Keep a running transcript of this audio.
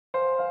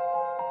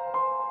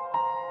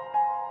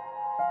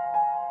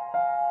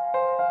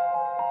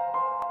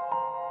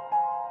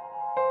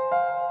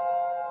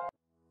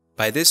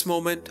By this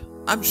moment,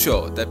 I'm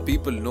sure that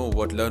people know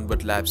what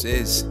Learnbird Labs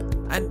is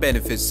and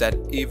benefits that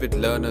avid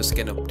learners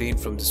can obtain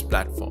from this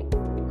platform.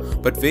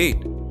 But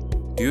wait,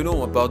 do you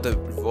know about the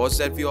rewards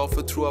that we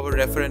offer through our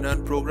Refer and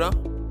Earn program?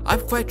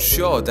 I'm quite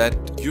sure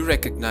that you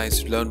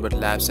recognize Learnbird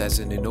Labs as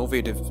an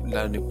innovative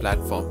learning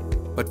platform.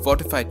 But what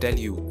if I tell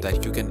you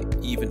that you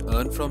can even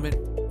earn from it?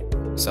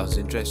 Sounds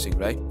interesting,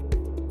 right?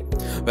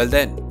 Well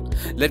then,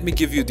 let me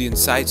give you the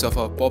insights of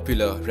our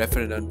popular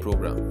Refer and Earn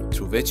program,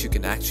 through which you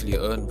can actually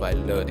earn while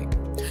learning,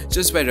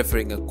 just by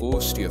referring a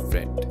course to your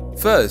friend.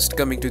 First,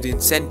 coming to the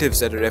incentives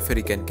that a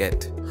referee can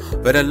get.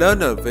 When a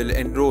learner will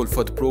enroll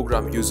for the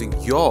program using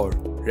your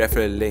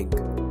referral link,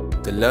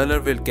 the learner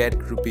will get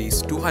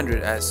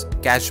 ₹200 as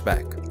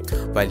cashback,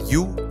 while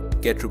you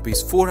get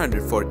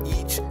 ₹400 for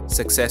each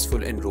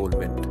successful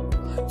enrollment.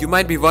 You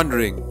might be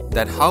wondering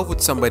that how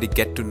would somebody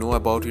get to know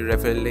about your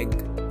referral link?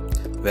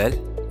 Well,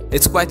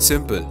 it's quite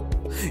simple.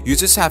 You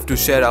just have to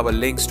share our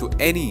links to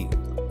any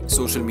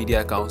social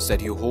media accounts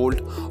that you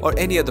hold or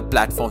any other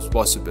platforms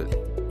possible.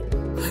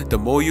 The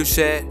more you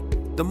share,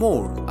 the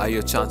more are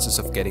your chances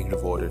of getting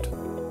rewarded.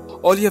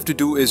 All you have to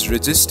do is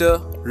register,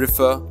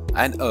 refer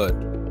and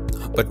earn.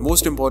 But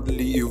most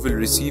importantly, you will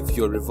receive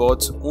your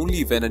rewards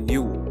only when a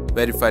new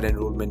verified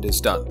enrollment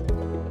is done.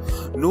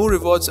 No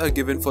rewards are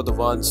given for the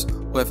ones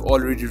who have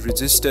already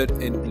registered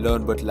in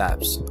Learnbird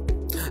Labs.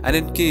 And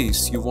in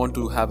case you want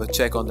to have a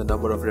check on the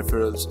number of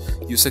referrals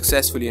you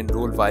successfully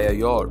enrolled via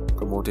your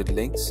promoted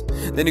links,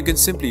 then you can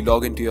simply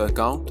log into your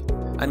account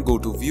and go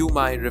to View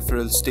My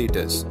Referral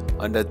Status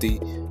under the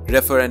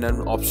Refer and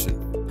Earn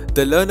option.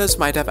 The learners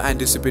might have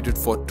anticipated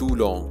for too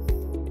long,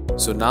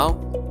 so now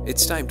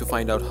it's time to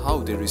find out how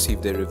they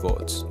receive their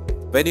rewards.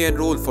 When you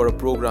enroll for a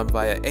program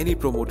via any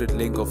promoted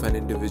link of an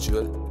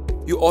individual,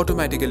 you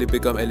automatically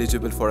become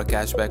eligible for a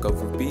cashback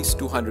of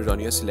 ₹200 on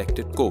your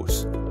selected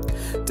course.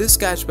 This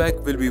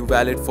cashback will be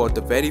valid for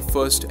the very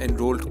first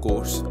enrolled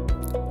course.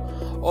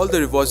 All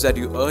the rewards that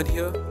you earn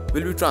here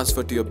will be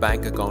transferred to your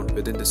bank account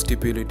within the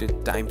stipulated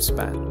time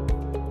span.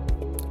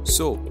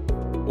 So,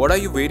 what are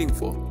you waiting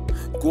for?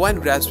 Go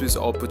and grasp this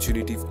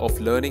opportunity of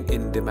learning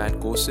in-demand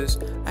courses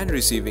and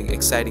receiving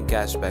exciting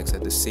cashbacks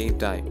at the same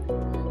time,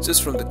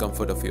 just from the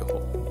comfort of your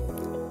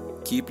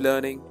home. Keep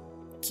learning,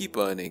 keep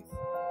earning.